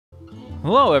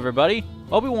Hello everybody,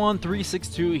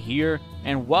 Obi-Wan362 here,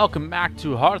 and welcome back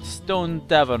to Hearthstone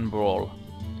Tavern Brawl.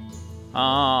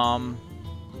 I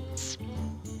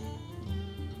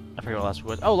forget what last week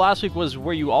was. Oh, last week was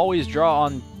where you always draw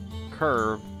on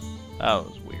curve. That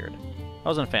was weird. I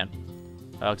wasn't a fan,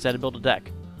 because I had to build a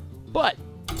deck. But,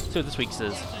 let's see what this week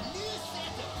says.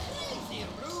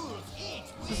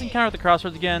 Is this encounter at the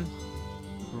crossroads again?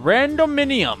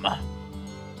 Randomonium!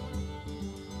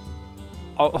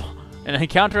 Oh, an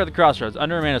encounter at the crossroads,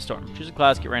 under a mana storm. Choose a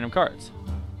class, get random cards.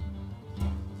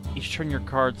 Each turn your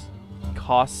cards'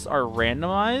 costs are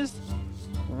randomized?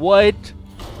 What?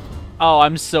 Oh,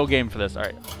 I'm so game for this.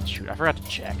 Alright, shoot, I forgot to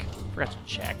check.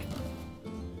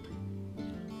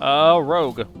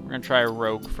 Rogue. We're gonna try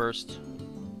Rogue first.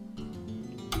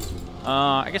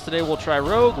 I guess today we'll try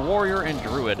Rogue, Warrior, and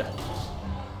Druid.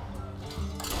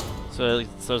 So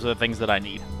those are the things that I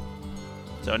need.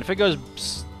 So, and if it goes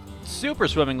super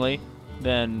swimmingly,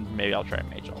 then maybe I'll try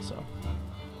Mage also.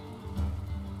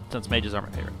 Since mages are my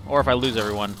favorite. Or if I lose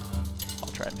everyone, I'll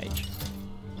try Mage.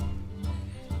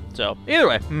 So, either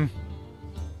way.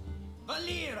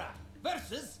 Valera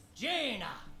versus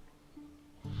Jaina.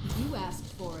 You asked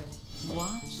for it.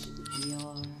 Watch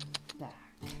your back.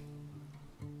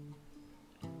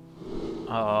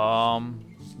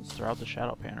 Let's throw out the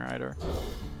Shadow Panrider.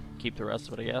 Keep the rest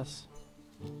of it, I guess.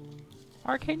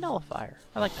 Arcane Nullifier.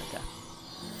 I like that guy.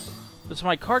 So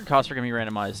my card costs are gonna be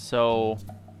randomized, so...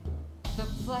 The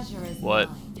pleasure is what?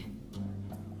 mine.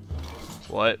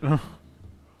 What?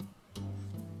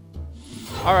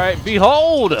 Alright,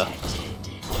 behold!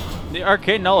 The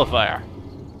Arcane Nullifier.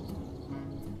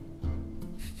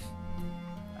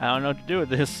 I don't know what to do with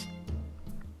this.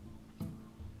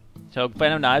 So,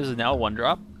 Phantom Knives is now a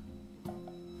 1-drop.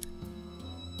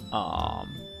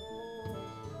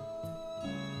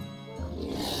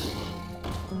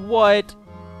 What?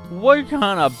 What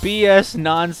kind of BS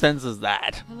nonsense is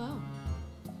that? Hello.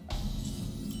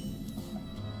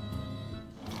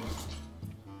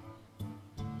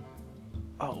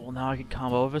 Oh, well now I can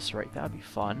combo Eviscerate. That would be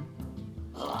fun.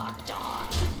 Let's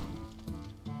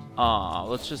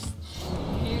just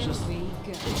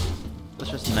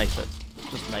knife it.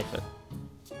 Just knife it.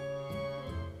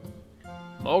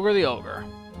 Ogre the Ogre.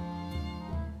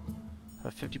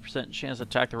 Have a 50% chance to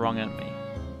attack the wrong enemy.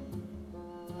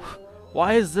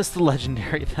 Why is this the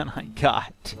legendary that I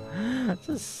got? It's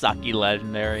a sucky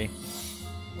legendary.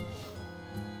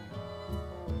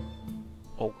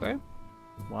 Okay.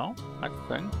 Well, that's the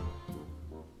thing.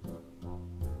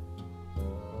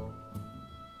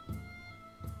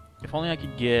 If only I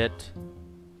could get...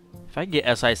 If I could get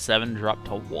SI7 dropped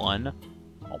to 1...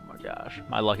 Oh my gosh.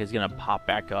 My luck is gonna pop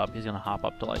back up. He's gonna hop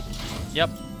up to like... Yep.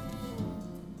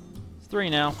 It's 3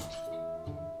 now.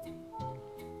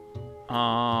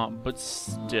 But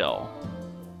still...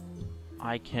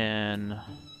 I can...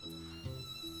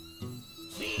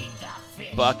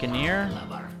 Buccaneer.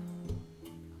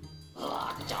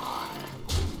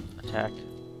 Attack.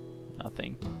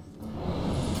 Nothing.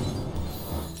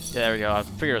 Yeah, there we go. I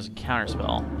figured it was a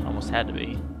counterspell. Almost had to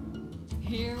be.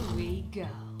 Here we go.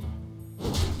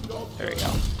 There we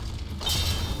go.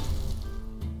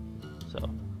 So,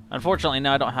 unfortunately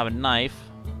now I don't have a knife,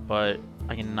 but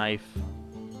I can knife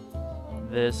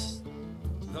this.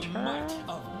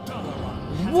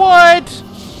 What?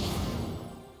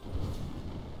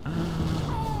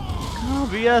 Oh,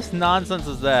 BS nonsense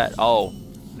is that? Oh,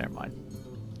 never mind.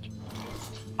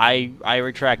 I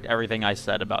retract everything I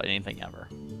said about anything ever.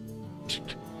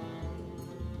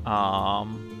 I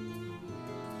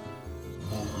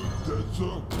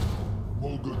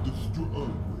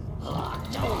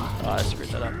screwed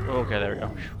that up. Okay, there we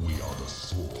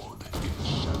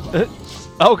go.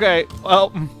 Okay,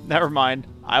 well, never mind.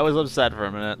 I was upset for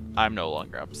a minute. I'm no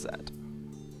longer upset.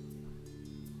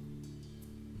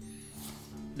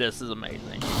 This is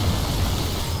amazing.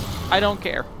 I don't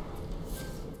care.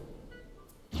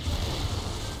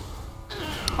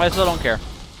 I still don't care.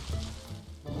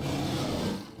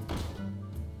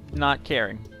 Not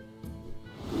caring.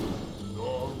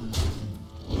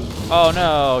 Oh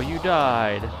no, you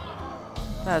died.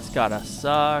 That's gotta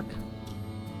suck.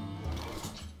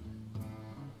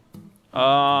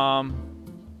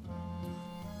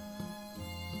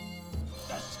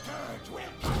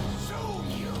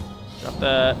 Drop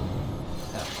that.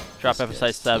 Drop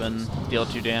FSI7, deal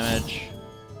 2 damage.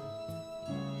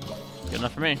 Good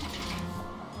enough for me.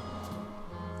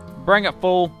 Bring it,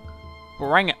 fool.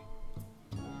 Bring it.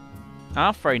 I'm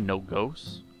afraid no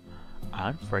ghosts.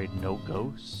 I'm afraid no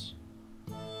ghosts.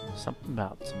 Something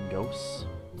about some ghosts.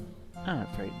 I'm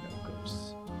afraid no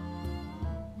ghosts.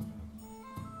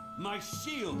 My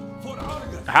shield for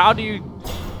Argus. How do you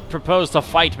propose to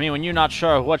fight me when you're not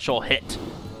sure what you'll hit?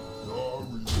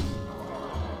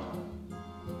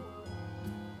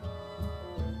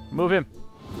 Move him.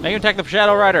 Make him attack the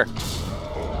Shadow Rider.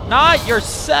 Not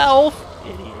yourself,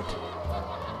 idiot.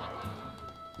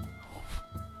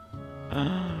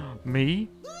 Me?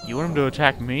 You want him to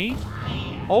attack me?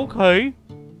 Okay.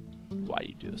 Why do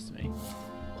you do this to me?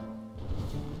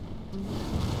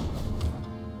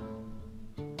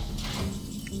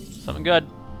 Something good.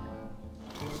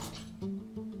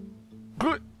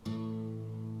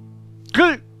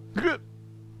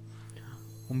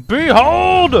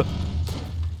 Behold!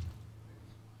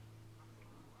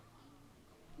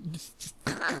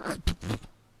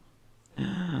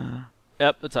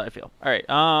 Yep, that's how I feel. Alright,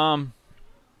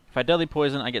 if I deadly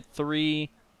poison, I get 3.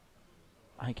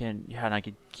 I can, yeah, and I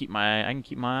can keep my,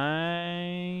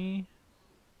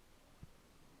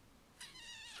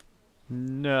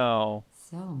 no.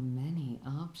 So many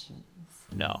options.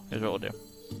 No, here's what we'll do.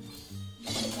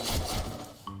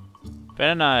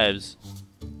 Fan of Knives.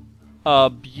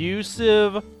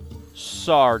 Abusive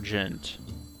Sergeant.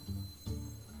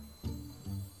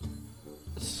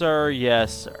 Sir,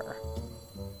 yes, sir.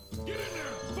 Get in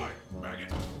there, fight,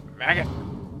 maggot. Maggot.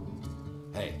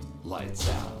 Hey, lights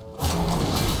out.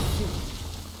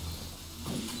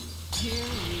 Here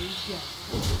we go.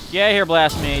 Yeah, here,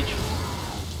 Blast Mage.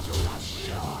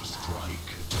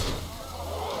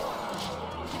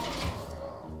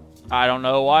 I don't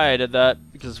know why I did that,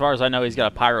 because as far as I know, he's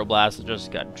got a Pyroblast that just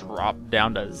got dropped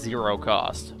down to 0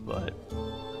 cost, but...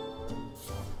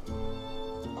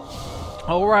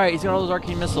 Oh, right, he's got all those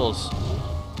Arcane Missiles.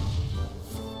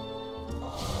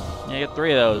 Yeah, you get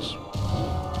 3 of those.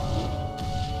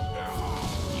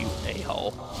 You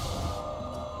a-hole.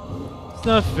 It's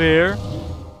not fair.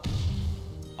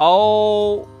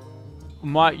 Oh...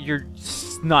 my... You're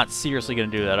not seriously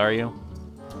gonna do that, are you?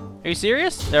 Are you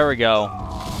serious? There we go.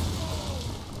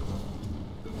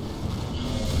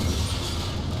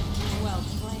 Well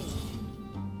played.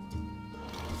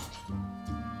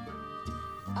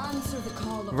 Answer the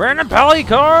call of Random Pally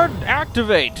card,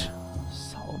 activate.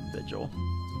 Solemn Vigil.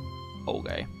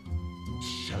 Okay.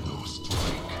 Shadow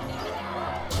strike.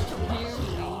 Here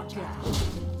we go.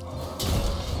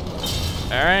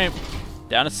 Alright.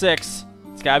 Down to 6.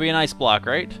 It's gotta be an ice block,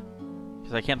 right?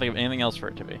 Because I can't think of anything else for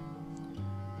it to be.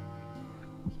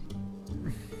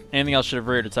 Anything else should have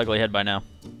reared its ugly head by now.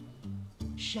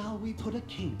 Shall we put a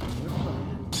kink in your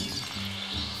plan?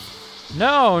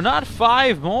 No, not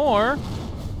 5 more.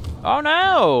 Oh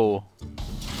no.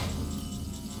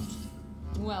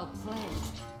 Well played.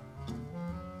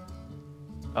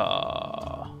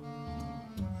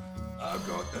 I've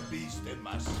got the beast in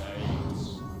my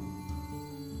sights.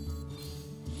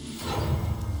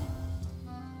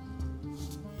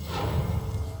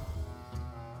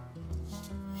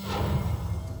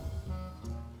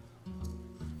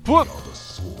 Whoop. The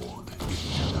sword is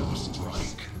shadow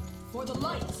strike. For the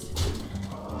lights.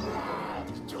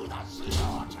 To the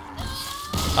slaughter.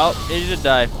 Oh, it did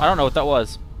die. I don't know what that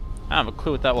was. I don't have a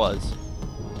clue what that was.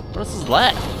 What else is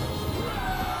left?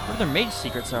 What other mage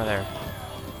secrets are there?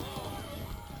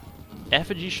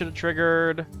 Effigy should have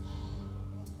triggered.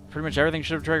 Pretty much everything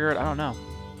should have triggered. I don't know.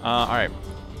 Alright.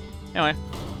 Anyway.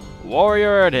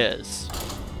 Warrior it is.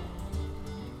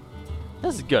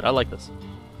 This is good. I like this.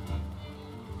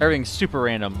 Everything's super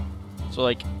random. So,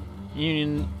 like, you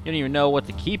don't even know what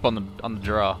to keep on the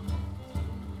draw.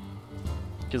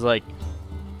 Because, like,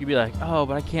 you'd be like, oh,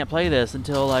 but I can't play this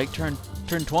until, like, turn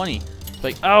 20. It's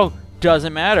like, oh,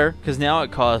 doesn't matter, because now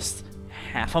it costs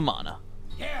half a mana.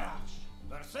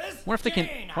 Wonder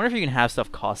if you can have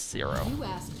stuff cost 0. You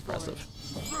asked for Impressive.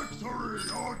 Victory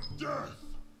or death.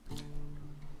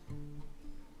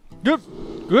 Good.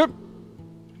 Good.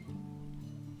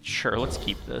 Sure, let's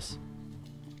keep this.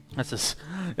 This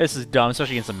is dumb,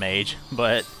 especially against a mage,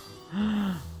 but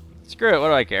screw it, what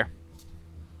do I care?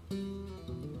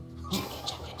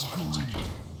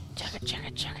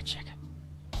 Check it.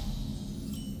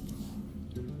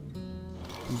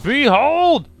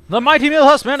 Behold! The mighty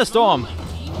Millhouse Manastorm!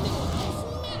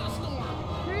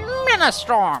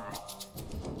 Manastorm!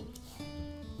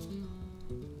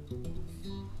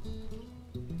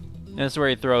 And this is where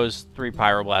he throws 3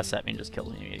 Pyroblasts at me and just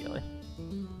kills me immediately.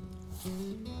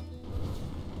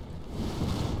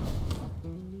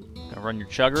 Gonna run your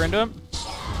chugger into him.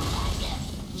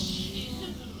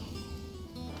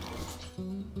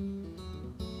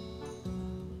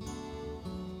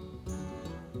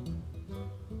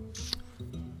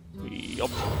 Yup.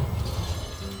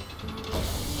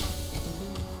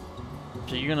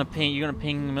 So you're gonna ping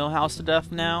Millhouse to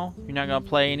death now? You're not gonna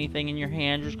play anything in your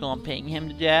hand, you're just gonna ping him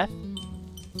to death?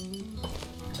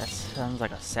 That Sounds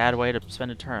like a sad way to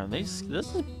spend a turn. This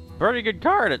is a pretty good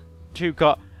card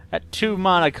at two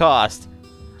mana cost.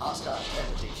 Hostile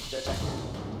entity detected.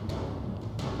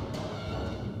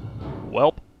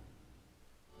 Welp.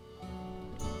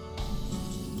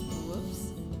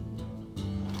 Whoops.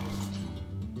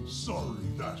 Sorry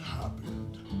that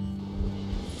happened.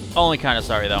 Only kind of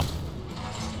sorry though.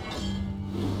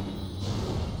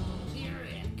 Here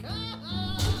it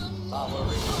comes. Power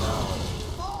known.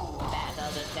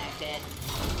 Battle detected.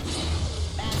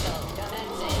 Battle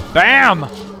commencing. Bam!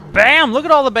 Bam! Look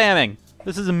at all the bamming.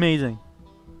 This is amazing.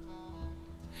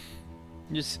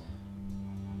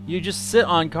 You just sit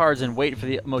on cards and wait for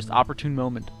the most opportune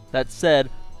moment. That said,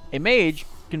 a mage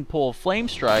can pull Flame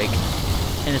Strike,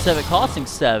 and instead of it costing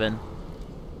 7,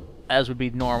 as would be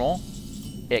normal,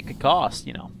 it could cost,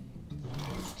 you know.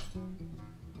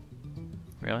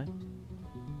 Really?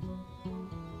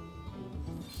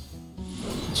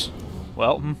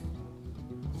 Well,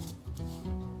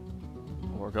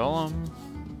 War Golem,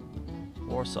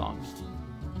 War Song.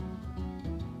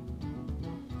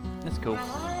 That's cool.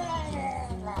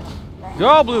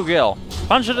 Go, Bluegill!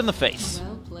 Punch it in the face.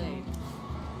 Well played.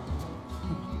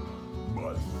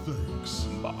 My thanks.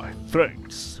 My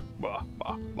thanks. Bah,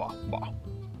 bah, bah, bah.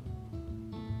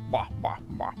 Bah, bah,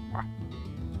 bah, bah.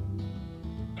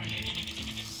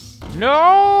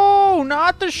 No!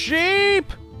 Not the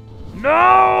sheep!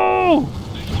 No!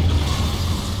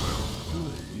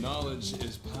 Knowledge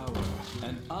is power,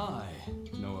 and I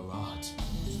know a lot.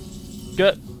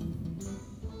 Good.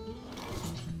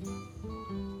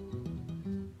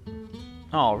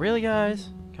 Oh, really, guys?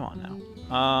 Come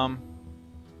on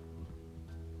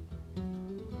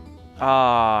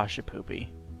now. Shapoopy.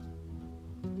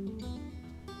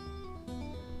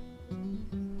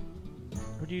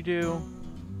 What do you do?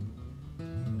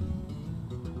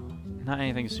 Not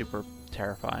anything super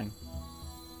terrifying.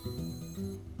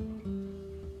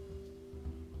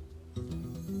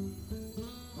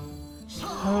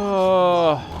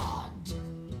 Oh.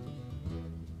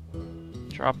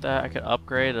 Drop that. I could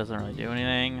upgrade. It doesn't really do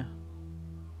anything.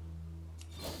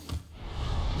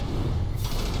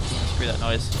 Screw that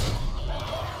noise.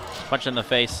 Punch in the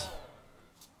face.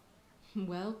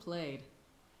 Well played.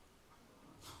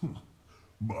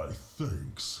 My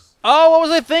thanks. Oh, what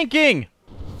was I thinking?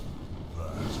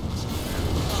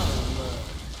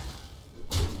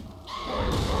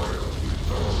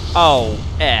 Oh,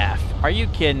 F. Are you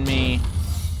kidding me?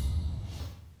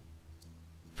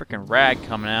 Freaking rag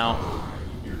coming out.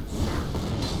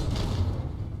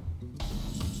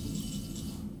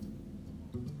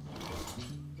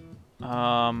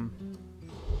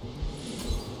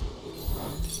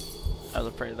 I was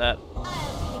afraid of that.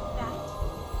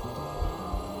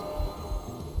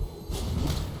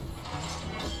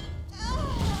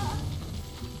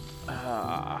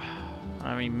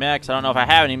 I mean, mechs. I don't know if I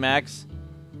have any mechs.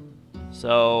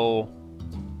 So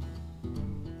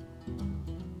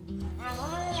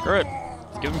screw it.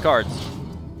 Let's give him cards.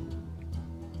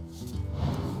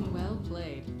 Well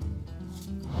played.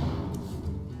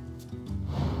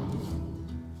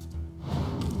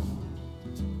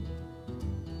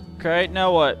 Okay,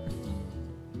 now what?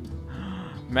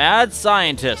 Mad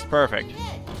Scientist. Perfect.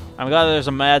 I'm glad there's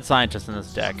a Mad Scientist in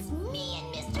this deck. Me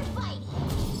and Mr. Fighty.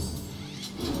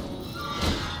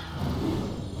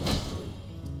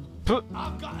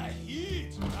 I've got a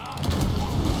hit.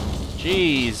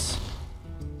 Jeez.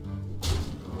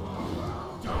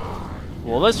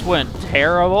 Well, this went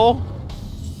terrible.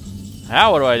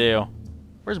 Now what do I do?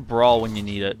 Where's Brawl when you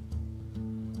need it?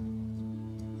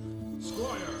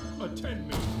 Squire, attend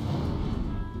me.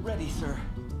 Ready, sir.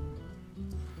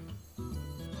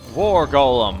 War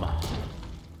Golem.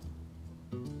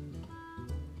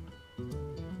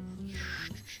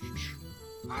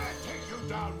 I take you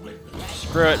down with me.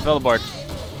 Screw it, fill the board.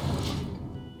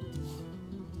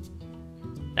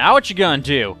 Now what you gonna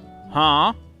do?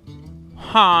 Huh?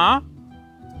 Huh?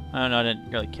 Oh no, I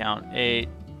didn't really count. 8.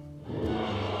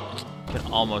 Can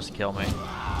almost kill me.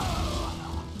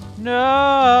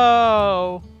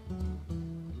 No!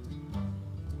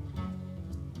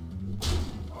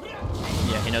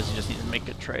 Yeah, he knows he just needs to make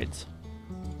good trades.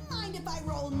 Mind if I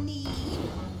roll knee?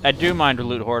 I do mind a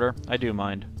loot hoarder. I do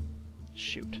mind.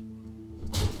 Shoot.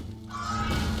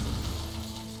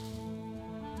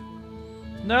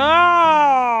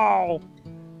 No!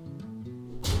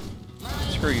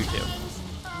 Screw you two.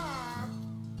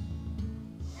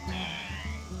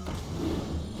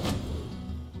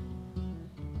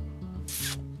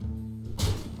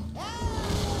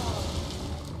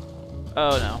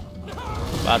 Oh no.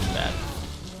 That's bad.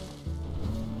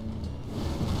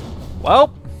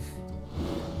 Well.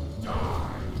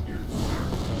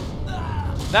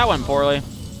 That went poorly.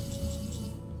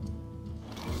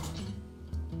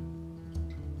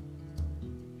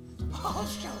 I'll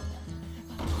show them.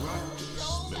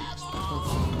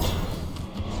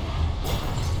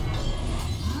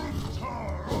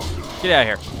 Get out of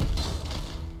here.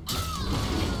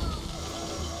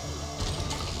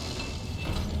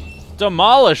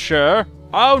 Demolisher?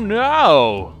 Oh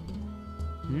no!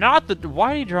 Not the.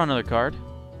 Why did he draw another card?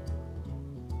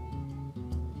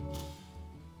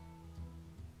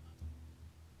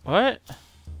 What?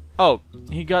 Oh,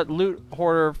 he got Loot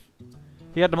Hoarder.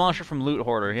 He got Demolisher from Loot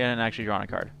Hoarder. He hadn't actually drawn a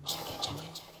card.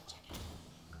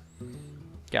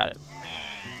 Got it.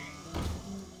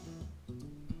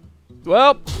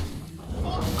 Well.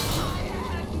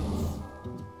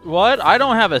 What? I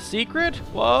don't have a secret?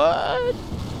 What?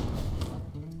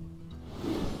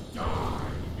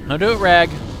 No, do it, Rag.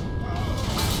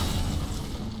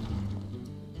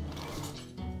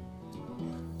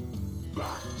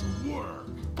 Back to work.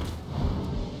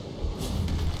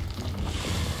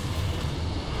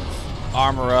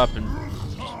 Armor up and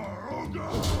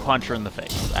punch her in the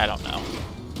face. I don't know.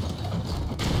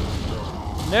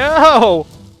 No!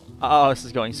 Oh, this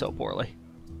is going so poorly.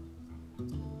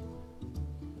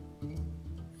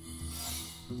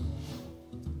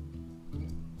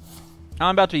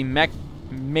 I'm about to be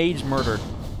mage murdered.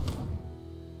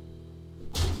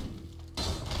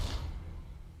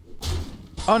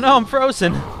 Oh no, I'm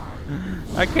frozen.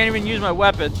 I can't even use my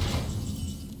weapon.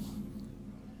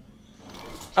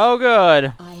 Oh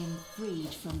good. I am freed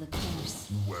from the curse.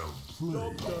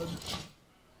 Well played.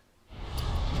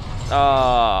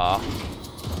 Ah. Well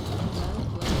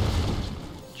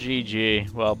played.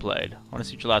 GG. Well played. I want to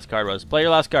see what your last card was. Play your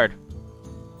last card.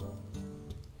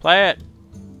 Play it.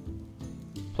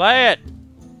 Play it.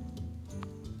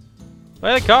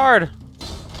 Play the card.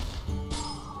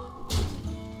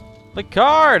 The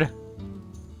card.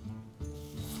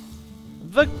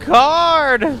 The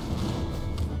card.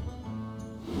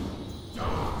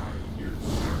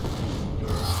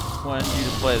 Wanted you to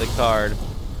play the card.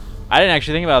 I didn't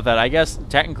actually think about that. I guess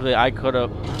technically I could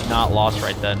have not lost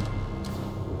right then.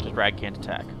 Just Rag can't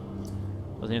attack.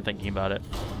 Wasn't even thinking about it.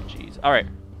 Jeez. All right.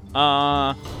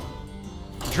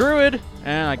 Druid,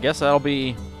 and I guess that'll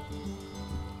be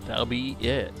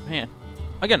it. Man,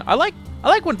 again, I like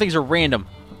when things are random.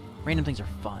 Random things are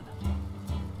fun.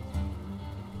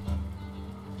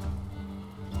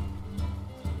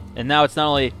 And now it's not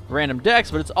only random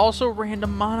decks, but it's also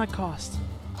random mana cost.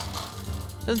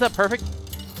 Isn't that perfect?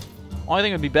 Only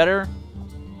thing would be better.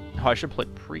 Oh, I should play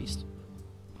Priest.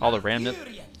 All the random.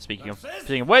 Speaking of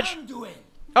which,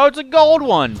 oh, it's a gold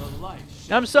one.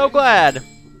 I'm so glad.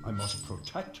 I must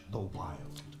protect the wild.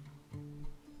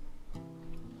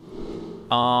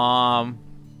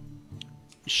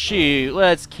 Shoot,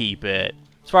 let's keep it.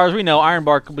 As far as we know, Iron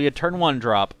Bark will be a turn 1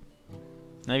 drop.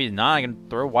 Maybe not, I can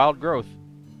throw Wild Growth.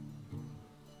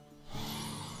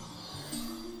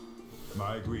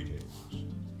 My greetings.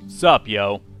 Sup,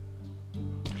 yo?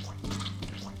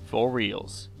 For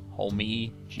reals.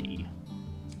 Homie G.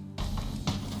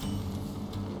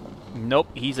 Nope,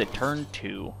 he's a turn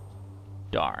 2.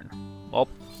 Darn. Well.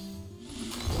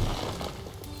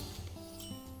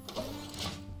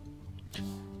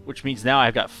 Which means now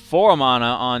I've got 4 mana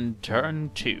on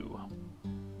turn 2.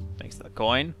 Thanks to the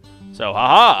coin. So,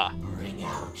 haha! Bring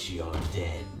out your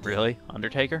dead. Really?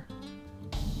 Undertaker?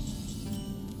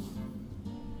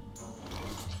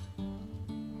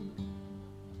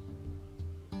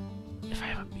 If I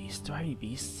have a beast, do I have any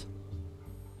beasts?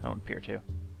 I don't appear to.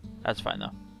 That's fine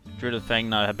though. Druid of the Fang,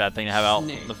 not a bad thing to have out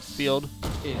in the field.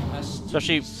 It has to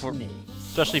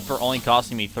Especially for only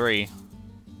costing me 3.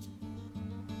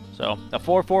 So, a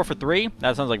 4/4 for 3?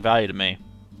 That sounds like value to me.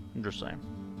 I'm just saying.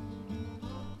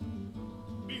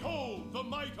 Behold the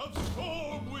might of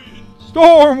Stormwind!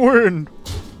 Stormwind!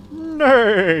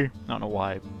 Nay! I don't know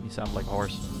why he sounds like a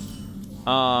horse.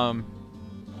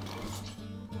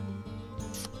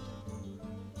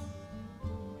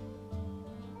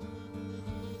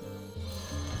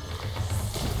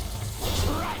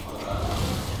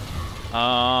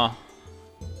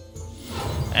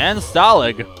 And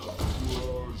Stalag.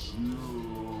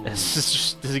 This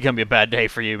is gonna be a bad day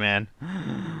for you, man.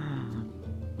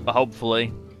 But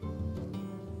hopefully.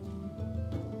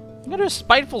 I'm gonna do a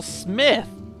Spiteful Smith.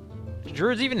 Do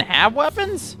druids even have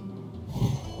weapons?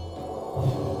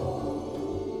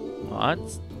 What?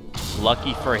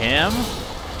 Lucky for him.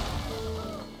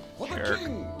 Jerk.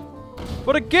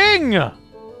 For the king!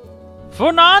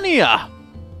 For Narnia!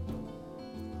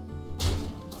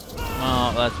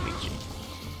 Oh, that's peachy.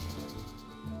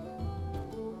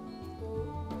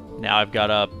 Now I've got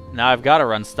to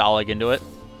run Stalag into it.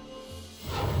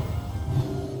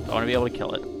 I want to be able to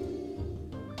kill it.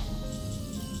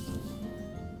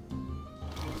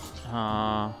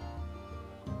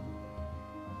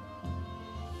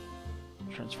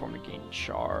 Transform to gain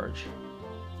charge.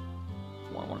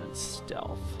 1/1 in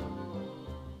stealth.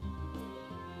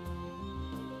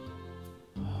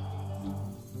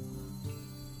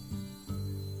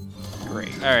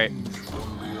 Great. Alright.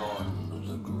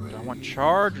 Do I want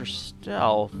charge or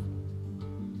stealth?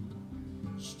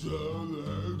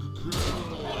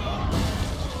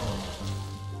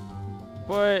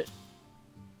 What?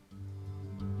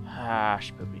 Ah,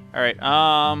 spoopy. Alright,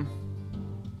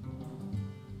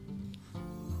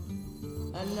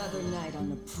 Another night on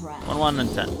the prowl. 1/1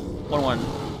 and 10. 1/1.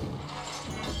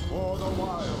 For the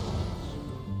wild.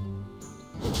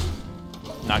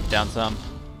 Knock it down some.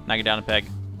 Knock it down a peg.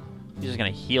 He's just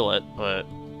gonna heal it, but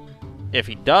if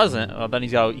he doesn't, well, then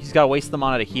he's gotta waste the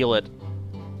mana to heal it.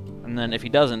 And then if he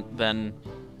doesn't, then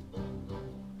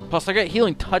plus I got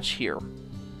healing touch here,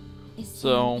 Is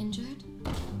so someone injured?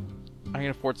 I can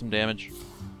afford some damage.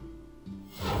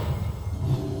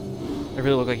 It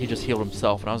really looked like he just healed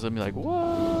himself, and I was gonna be like,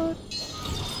 what?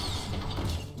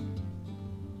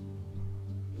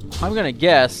 I'm gonna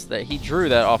guess that he drew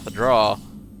that off the draw,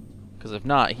 because if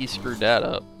not, he screwed that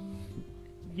up.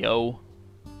 Yo.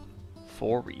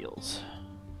 For reals.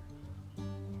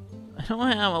 I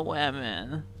don't have a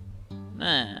weapon.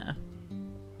 Nah.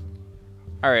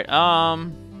 Alright,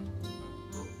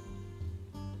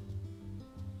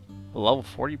 level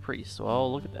 40 priest.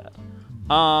 Well, look at that.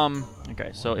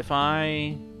 Okay, so if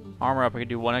I armor up, I can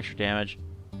do 1 extra damage.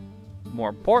 More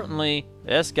importantly,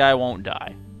 this guy won't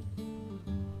die.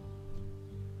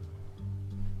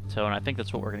 So, and I think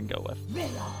that's what we're gonna go with. They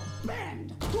all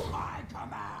bend to my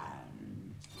command.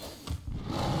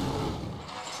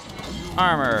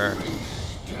 Armor.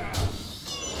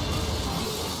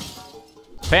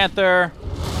 Panther.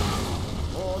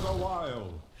 For the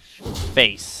wild.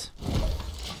 Face.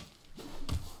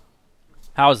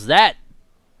 How's that?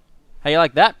 How you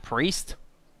like that, priest?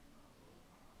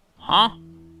 Huh?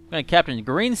 I'm gonna Captain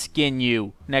Greenskin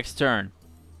you next turn.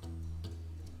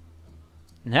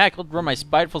 And heck, I'll run my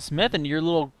Spiteful Smith into your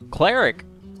little cleric.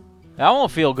 That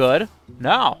won't feel good.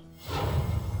 No.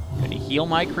 I'm gonna heal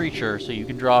my creature so you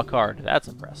can draw a card. That's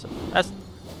impressive.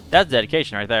 That's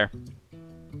dedication right there.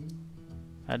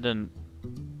 That didn't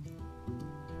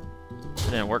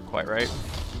work quite right.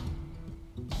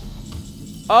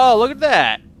 Oh, look at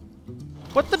that!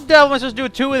 What the devil am I supposed to do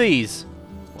with 2 of these?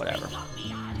 Whatever.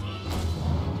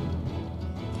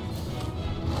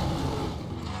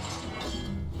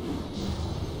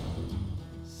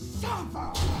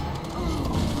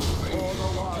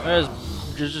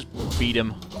 Just beat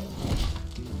him.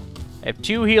 I have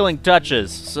 2 healing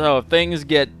touches, so if things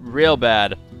get real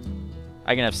bad,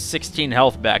 I can have 16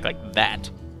 health back like that.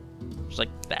 Just like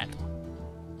that.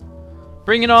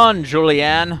 Bring it on,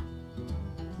 Julianne.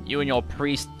 You and your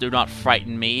priest do not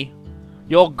frighten me.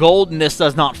 Your goldness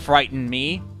does not frighten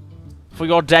me. For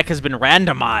your deck has been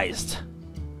randomized.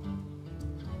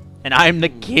 And I'm the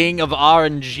king of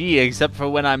RNG, except for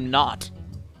when I'm not.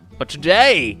 But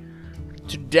today,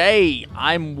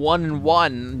 I'm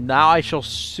 1-1. Now I shall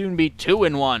soon be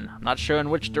 2-1. I'm not sure in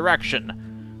which direction.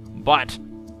 But...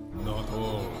 Not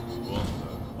all.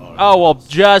 oh, well,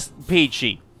 just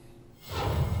peachy.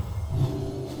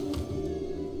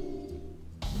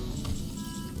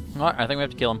 Alright, I think we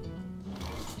have to kill him.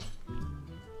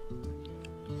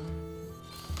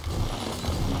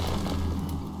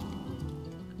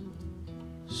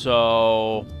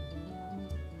 So...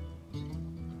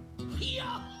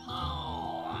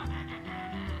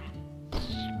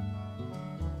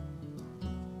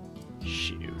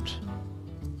 shoot.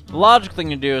 The logical thing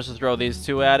to do is to throw these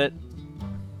 2 at it.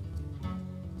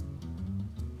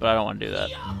 But I don't want to do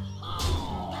that.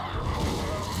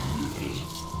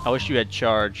 I wish you had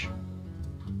charge.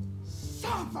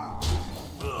 I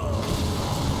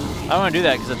don't want to do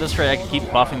that because at this rate I can keep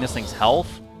buffing this thing's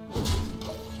health,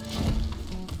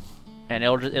 and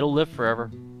it'll live forever.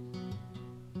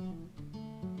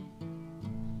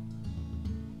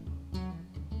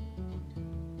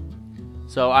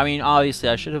 So I mean, obviously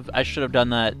I should have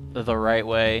done that the right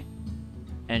way,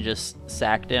 and just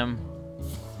sacked him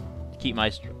to keep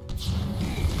my.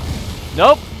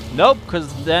 Nope. Nope, because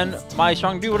then my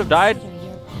strong dude would have died. Consider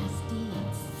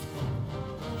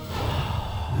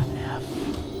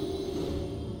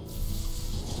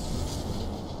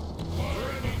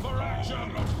your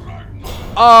past deeds.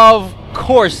 Of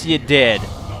course you did.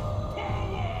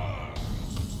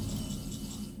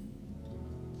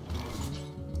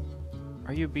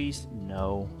 Are you a beast?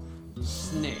 No.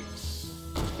 Snakes.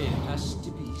 It has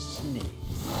to be snakes.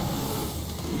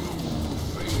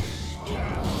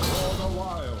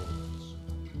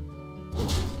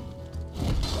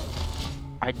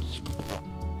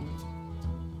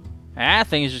 That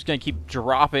thing is just gonna keep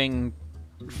dropping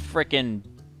frickin'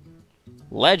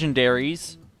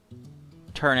 legendaries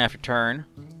turn after turn.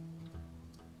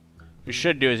 What you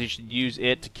should do is you should use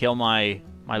it to kill my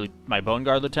Bone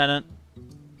Guard Lieutenant.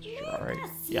 Alright,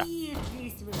 yeah.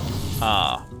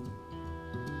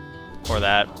 Or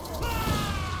that.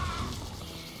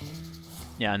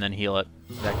 Yeah, and then heal it.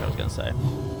 That's what I was gonna say.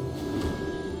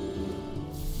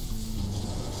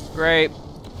 Great.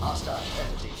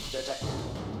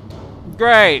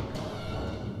 Great.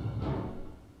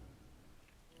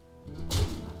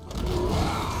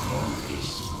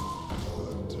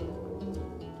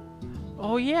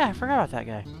 Oh yeah, I forgot about that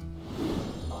guy.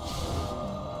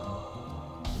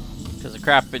 Because the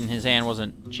crap in his hand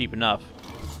wasn't cheap enough.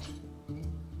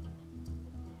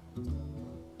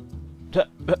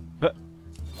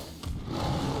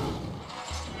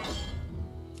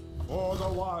 For the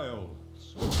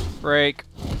wilds. Break.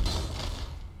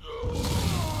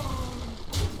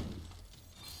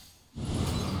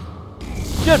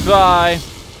 Goodbye.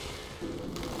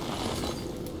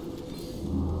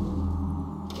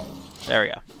 There we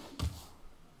go.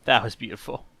 That was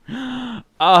beautiful. Oh,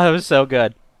 that was so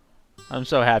good. I'm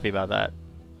so happy about that.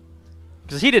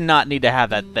 Because he did not need to have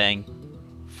that thing.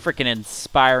 Freaking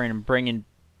inspiring and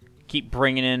keep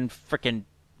bringing in freaking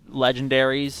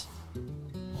legendaries.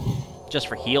 Just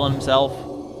for healing himself.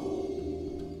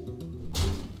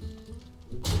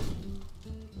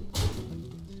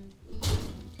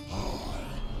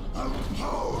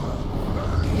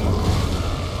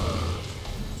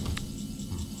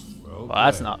 Well,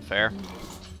 that's not fair.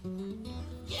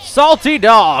 Salty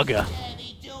dog!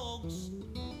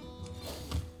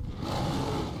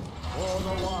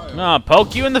 I'll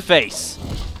poke you in the face.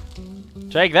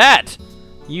 Take that,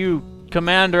 you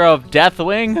commander of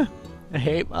Deathwing. I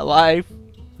hate my life.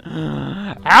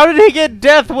 How did he get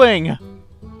Deathwing?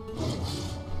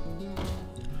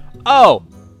 Oh.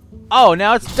 Oh,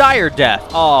 now it's Dire Death.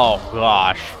 Oh,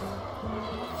 gosh.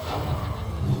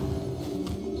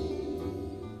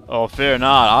 Oh, fear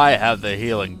not. I have the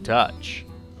healing touch.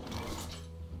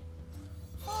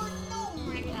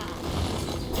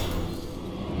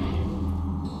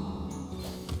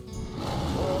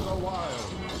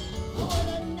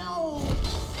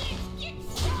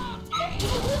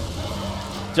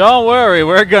 Don't worry,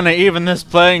 we're gonna even this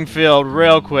playing field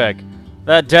real quick.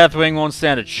 That Deathwing won't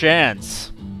stand a chance.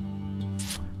 I'm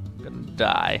gonna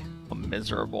die a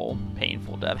miserable,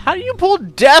 painful death. How do you pull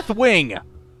Deathwing?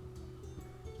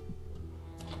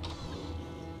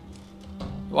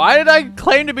 Why did I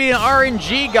claim to be an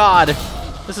RNG god?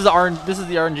 This is the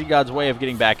RNG god's way of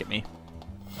getting back at me.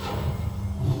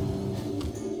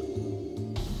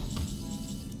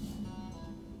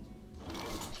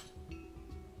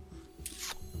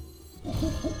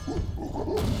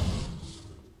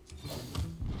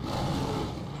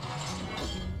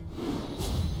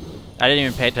 I didn't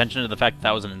even pay attention to the fact that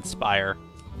was an Inspire.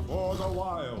 For the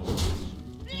wild.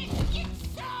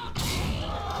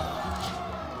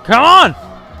 Come on!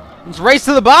 Let's race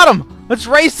to the bottom! Let's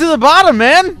race to the bottom,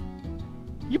 man!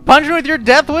 You punch me with your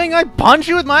Deathwing, I punch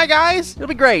you with my guys? It'll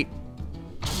be great.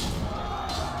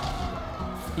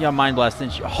 Yeah, Mind Blast,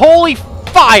 didn't you? Holy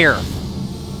fire!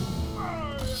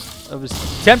 I was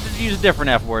tempted to use a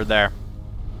different F word there.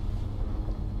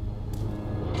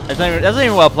 That's not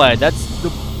even well played. That's the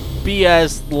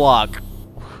BS luck.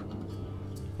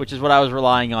 Which is what I was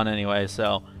relying on anyway,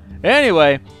 so.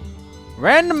 Anyway,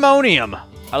 Randomonium.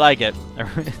 I like it.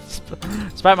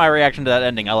 Despite my reaction to that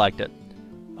ending, I liked it.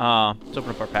 Let's open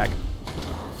up our pack.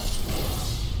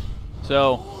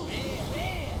 So,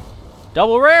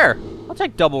 double rare. I'll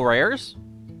take double rares.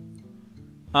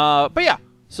 But yeah,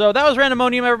 so that was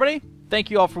Randomonium, everybody.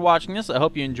 Thank you all for watching this. I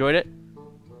hope you enjoyed it.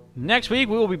 Next week,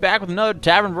 we will be back with another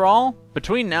Tavern Brawl.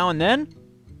 Between now and then,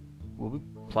 we'll be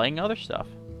playing other stuff.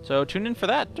 So tune in for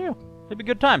that, too. It'll be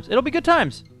good times. It'll be good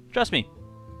times. Trust me.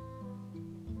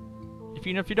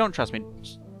 Even if you don't trust me,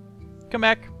 just come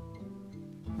back,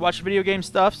 watch video game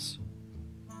stuffs,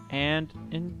 and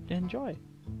enjoy.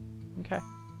 Okay.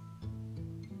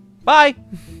 Bye!